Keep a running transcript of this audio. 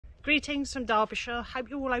Greetings from Derbyshire.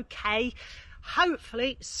 Hope you're all okay.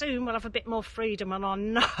 Hopefully soon we'll have a bit more freedom, and I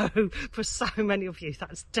know for so many of you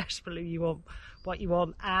that's desperately what you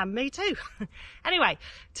want, and me too. Anyway,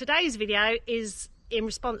 today's video is in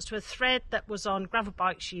response to a thread that was on Gravel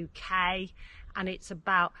Bikes UK, and it's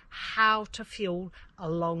about how to fuel a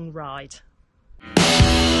long ride.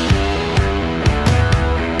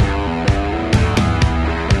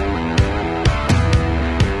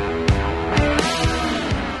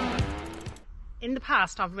 In the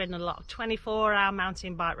past, I've ridden a lot of 24-hour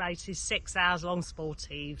mountain bike races, 6 hours long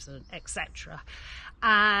sportives, and etc.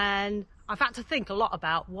 And I've had to think a lot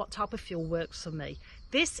about what type of fuel works for me.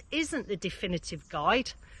 This isn't the definitive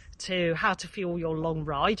guide to how to fuel your long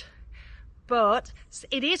ride, but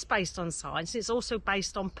it is based on science. It's also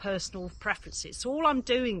based on personal preferences. So all I'm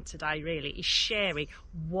doing today really is sharing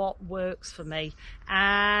what works for me,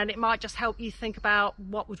 and it might just help you think about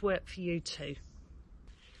what would work for you too.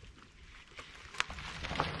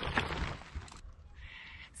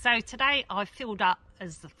 So today I've filled up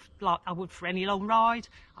like I would for any long ride.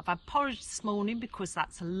 I've had porridge this morning because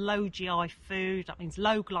that's a low GI food. That means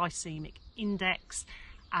low glycemic index,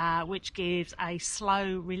 which gives a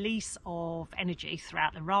slow release of energy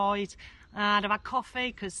throughout the ride. And I've had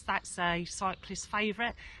coffee because that's a cyclist's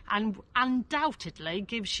favourite, and undoubtedly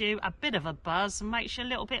gives you a bit of a buzz and makes you a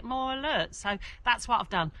little bit more alert. So that's what I've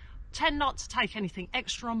done. Tend not to take anything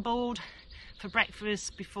extra on board for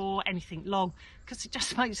breakfast before anything long, because it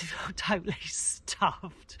just makes you feel totally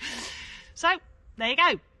stuffed. So there you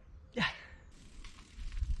go.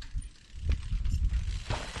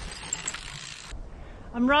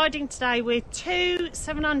 I'm riding today with two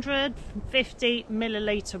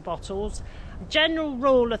 750ml bottles. General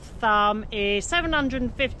rule of thumb is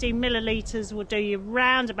 750ml will do you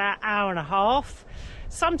round about an hour and a half.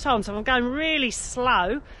 Sometimes if I'm going really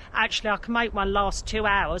slow, actually I can make one last 2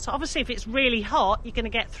 hours. Obviously if it's really hot, you're going to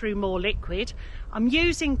get through more liquid. I'm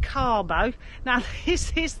using carbo. Now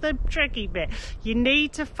this is the tricky bit. You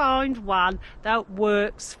need to find one that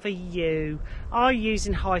works for you. I'm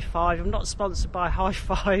using High Five. I'm not sponsored by High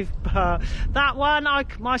Five, but that one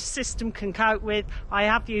my system can cope with. I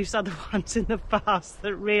have used other ones in the past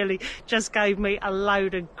that really just gave me a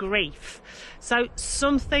load of grief. So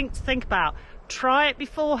something to think about. Try it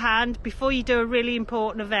beforehand, before you do a really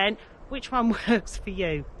important event, which one works for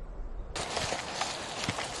you.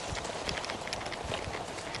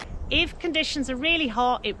 If conditions are really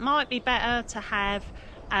hot, it might be better to have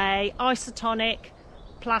a isotonic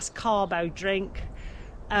plus carbo drink.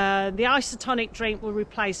 The isotonic drink will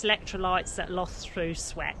replace electrolytes that lost through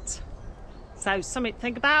sweat. So something to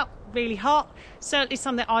think about, really hot. Certainly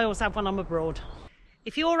something I always have when I'm abroad.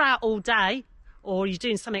 If you're out all day, or you're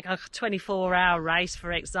doing something like a 24-hour race,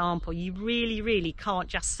 for example, you really can't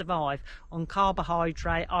just survive on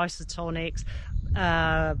carbohydrate, isotonics,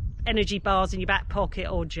 energy bars in your back pocket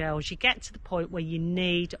or gels. You get to the point where you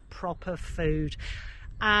need proper food.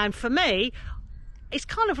 And for me, it's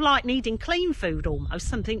kind of like needing clean food almost,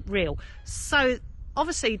 something real. So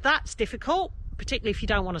obviously that's difficult, particularly if you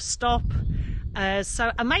don't want to stop.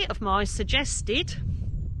 So a mate of mine suggested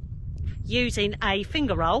using a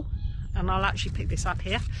finger roll, and I'll actually pick this up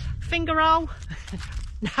here. Finger roll.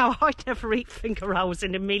 Now, I never eat finger rolls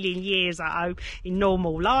in a million years at home in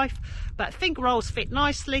normal life, but finger rolls fit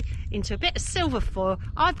nicely into a bit of silver foil.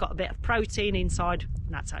 I've got a bit of protein inside,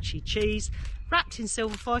 and that's actually cheese, wrapped in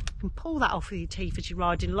silver foil. You can pull that off with your teeth as you're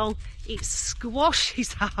riding along. It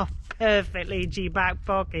squashes up perfectly into your back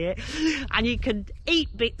pocket, and you can eat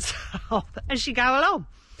bits off as you go along.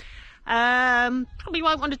 Probably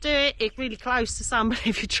won't want to do it really close to somebody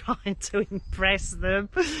if you're trying to impress them,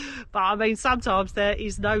 but I mean sometimes there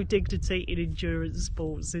is no dignity in endurance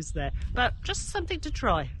sports, is there? But just something to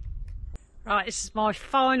try. Right, this is my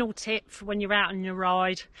final tip for when you're out on your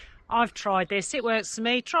ride. I've tried this, it works for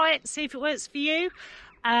me. Try it, see if it works for you.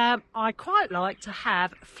 I quite like to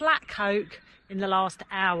have flat Coke in the last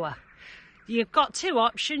hour. You've got two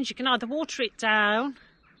options. You can either water it down,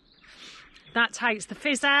 that takes the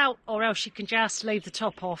fizz out, or else you can just leave the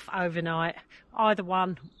top off overnight. Either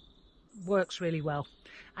one works really well,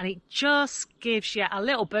 and it just gives you a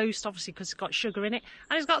little boost, obviously because it's got sugar in it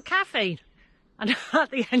and it's got caffeine, and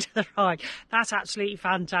at the end of the ride that's absolutely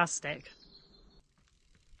fantastic.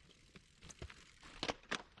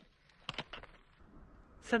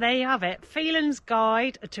 So there you have it, Phelan's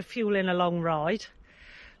guide to fueling a long ride.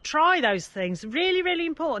 Try those things. Really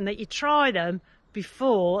important that you try them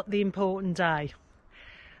before the important day,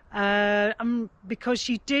 because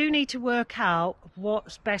you do need to work out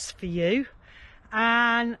what's best for you.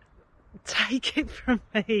 And take it from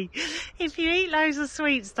me, if you eat loads of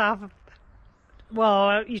sweet stuff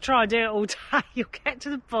well, you try and do it all day, you'll get to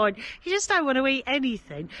the point you just don't want to eat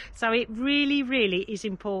anything. So it really, really is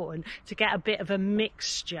important to get a bit of a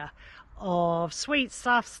mixture of sweet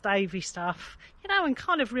stuff, stavy stuff, you know, and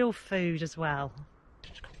kind of real food as well.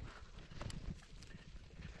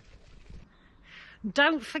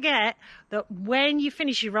 Don't forget that when you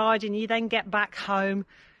finish your ride and you then get back home,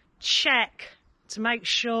 check to make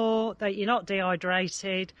sure that you're not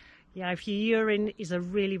dehydrated. You know, if your urine is a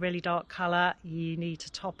really, really dark colour, you need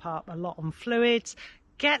to top up a lot on fluids.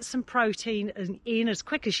 Get some protein in as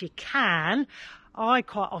quick as you can. I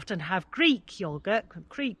quite often have Greek yoghurt.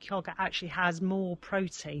 Greek yoghurt actually has more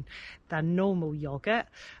protein than normal yoghurt.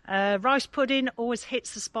 Rice pudding always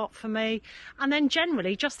hits the spot for me. And then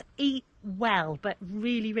generally just eat well, but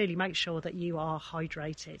really, really make sure that you are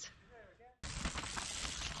hydrated.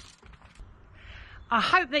 I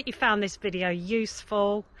hope that you found this video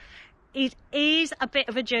useful. It is a bit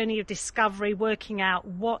of a journey of discovery, working out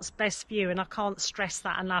what's best for you, and I can't stress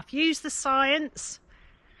that enough. Use the science,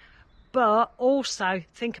 but also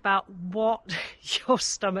think about what your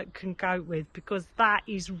stomach can cope with, because that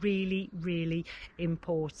is really, really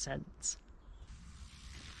important.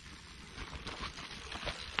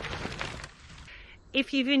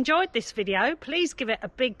 If you've enjoyed this video, please give it a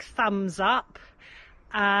big thumbs up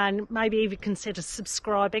and maybe even consider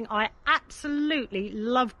subscribing. I absolutely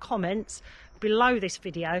love comments below this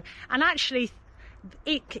video, and actually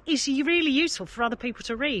it is really useful for other people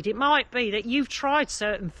to read. It might be that you've tried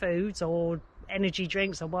certain foods or energy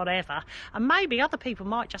drinks or whatever, and maybe other people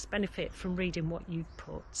might just benefit from reading what you've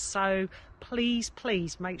put. So please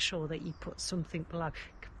make sure that you put something below.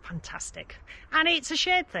 Fantastic. And it's a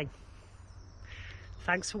shared thing.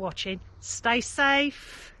 Thanks for watching. Stay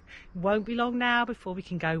safe. Won't be long now before we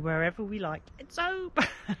can go wherever we like. So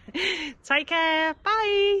take care.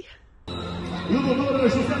 Bye. E o doutor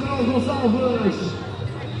José Gonçalves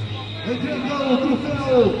entrega o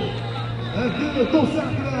troféu de Tom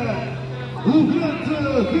Sacra, o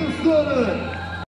grande vencedor.